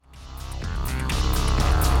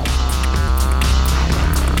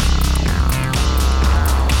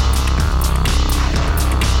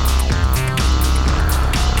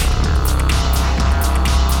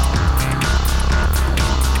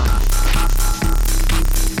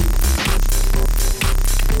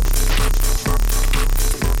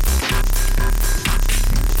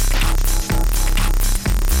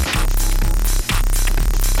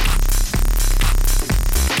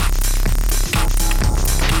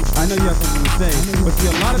know you have something to say, but see,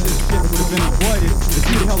 a lot of this shit would have been avoided if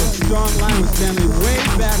you'd held a strong line with Stanley way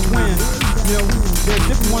back when. You know, there's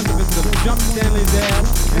different ones of us that have jumped Stanley's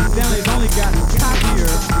ass, and Stanley's only gotten cockier.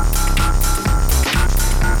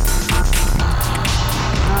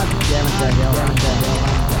 Damn it, the hell, damn it, the hell.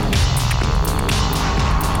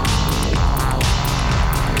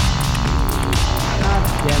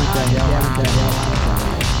 Damn it, the hell, damn it, the hell.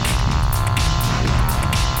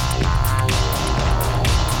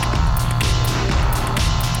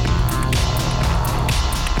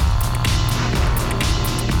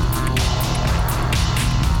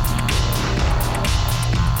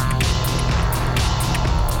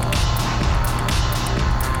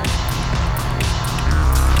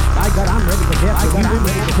 I'm ready for death. I'm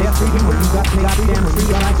ready for death. You got me goddamn free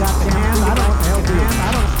what I got to hand. I don't help you. I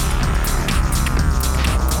don't.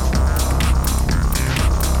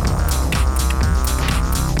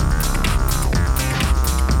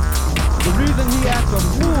 The reason he acts a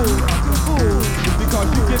fool is because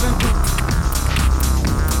you give in to.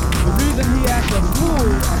 The reason he acts a fool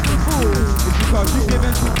is because you give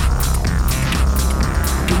in to.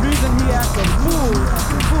 The reason he acts a fool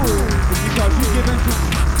is because you give in to.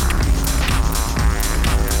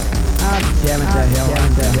 Damn it, the hell,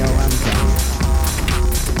 I'm done.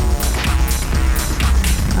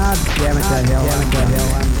 Damn it, the hell, I'm done. Damn it, the hell, I'm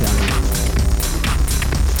done.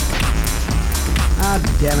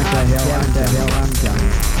 Damn it, the hell, I'm done.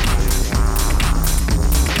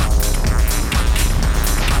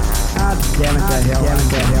 Damn it, the hell, I'm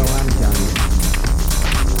done.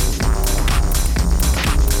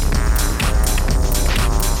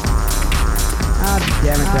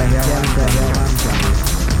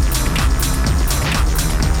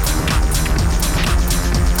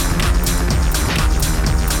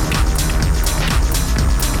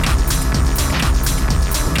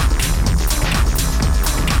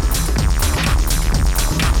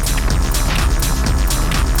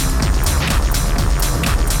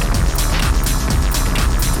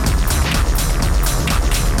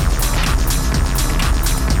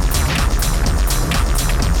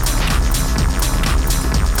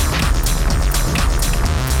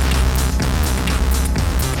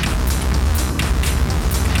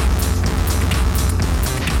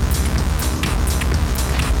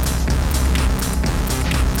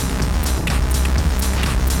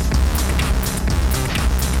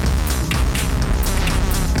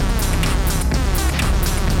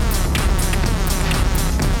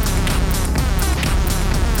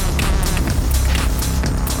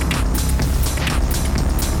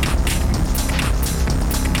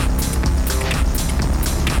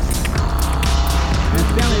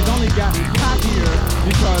 Gotten cockier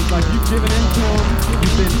because like you've given in to him,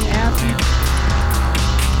 you've been assy.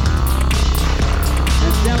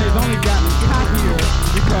 And Stanley's only gotten cockier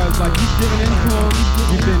because like you've given in to him,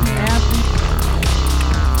 you've been assy.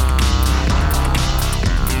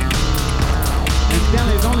 And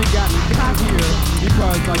Stanley's only gotten cockier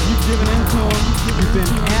because like you've given in to him, you've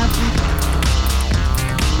been assy.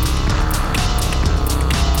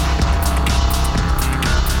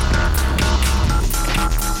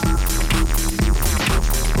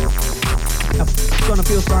 Gonna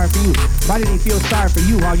feel sorry for you. Why didn't he feel sorry for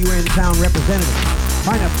you while you were in town representative?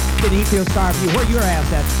 Why not didn't he feel sorry for you? Where your ass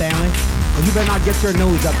at, Stanley? And you better not get your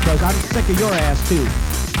nose up because I'm sick of your ass too.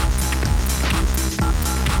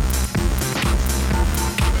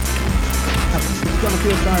 He's gonna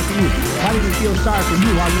feel sorry for you. Why didn't he feel sorry for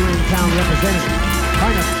you while you were in town representative?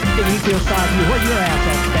 Why not didn't he feel sorry for you? Where your ass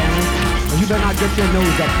at, Stanley? And you better not get your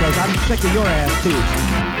nose up because I'm sick of your ass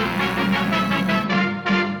too.